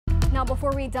Now,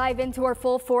 before we dive into our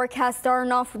full forecast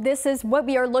starting off, this is what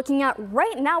we are looking at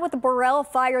right now with the Borel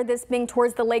fire, this being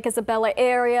towards the Lake Isabella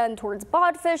area and towards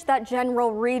Bodfish, that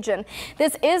general region.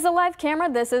 This is a live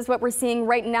camera. This is what we're seeing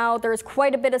right now. There's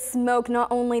quite a bit of smoke. Not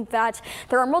only that,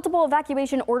 there are multiple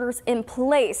evacuation orders in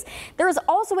place. There is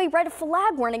also a red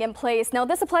flag warning in place. Now,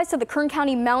 this applies to the Kern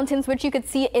County mountains, which you could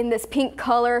see in this pink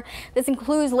color. This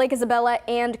includes Lake Isabella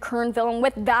and Kernville. And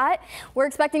with that, we're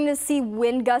expecting to see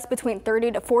wind gusts between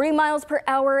 30 to 40 miles per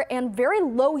hour and very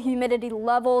low humidity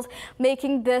levels,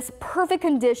 making this perfect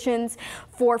conditions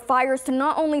for fires to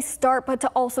not only start but to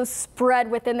also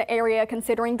spread within the area,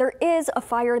 considering there is a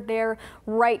fire there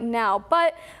right now.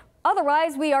 But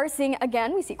otherwise, we are seeing,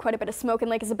 again, we see quite a bit of smoke in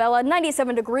Lake Isabella,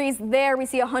 97 degrees there. We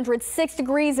see 106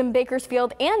 degrees in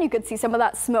Bakersfield, and you could see some of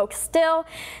that smoke still.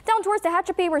 Down towards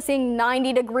Tehachapi, we're seeing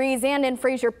 90 degrees, and in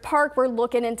Frazier Park, we're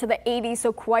looking into the 80s,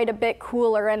 so quite a bit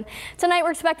cooler. And tonight,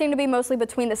 we're expecting to be mostly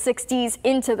between the 60s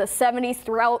into the 70s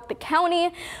throughout the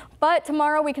county. But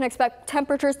tomorrow we can expect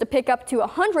temperatures to pick up to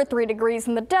 103 degrees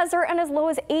in the desert and as low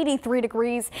as 83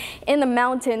 degrees in the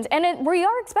mountains. And we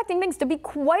are expecting things to be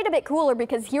quite a bit cooler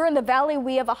because here in the valley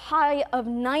we have a high of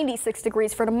 96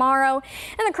 degrees for tomorrow.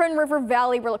 In the Kern River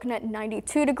Valley we're looking at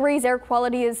 92 degrees. Air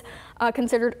quality is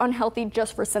considered unhealthy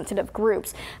just for sensitive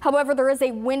groups. However, there is a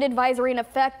wind advisory in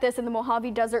effect, this in the Mojave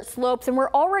Desert slopes, and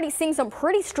we're already seeing some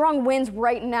pretty strong winds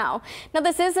right now. Now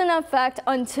this is in effect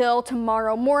until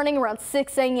tomorrow morning around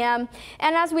 6 a.m.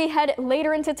 And as we head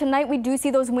later into tonight, we do see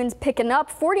those winds picking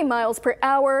up 40 miles per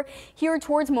hour here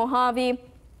towards Mojave.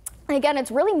 Again,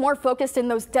 it's really more focused in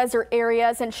those desert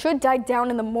areas and should die down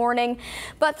in the morning.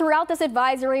 But throughout this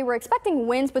advisory, we're expecting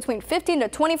winds between 15 to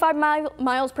 25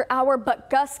 miles per hour, but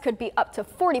gusts could be up to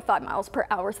 45 miles per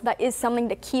hour. So that is something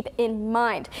to keep in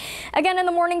mind. Again, in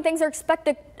the morning, things are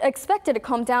expected to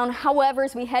calm down. However,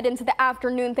 as we head into the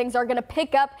afternoon, things are going to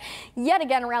pick up yet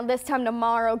again around this time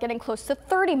tomorrow, getting close to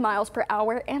 30 miles per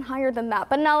hour and higher than that.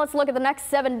 But now let's look at the next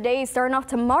 7 days. Starting off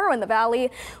tomorrow in the valley,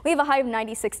 we have a high of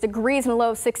 96 degrees and a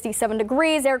low of 67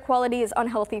 degrees. Air quality is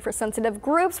unhealthy for sensitive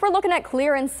groups. We're looking at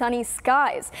clear and sunny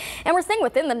skies. And we're staying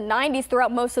within the 90s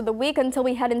throughout most of the week until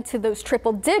we head into those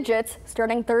triple digits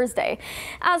starting Thursday.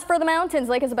 As for the mountains,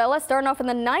 Lake Isabella starting off in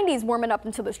the 90s, warming up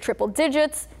into those triple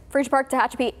digits. Frazier Park,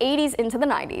 Tehachapi, 80s into the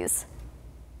 90s.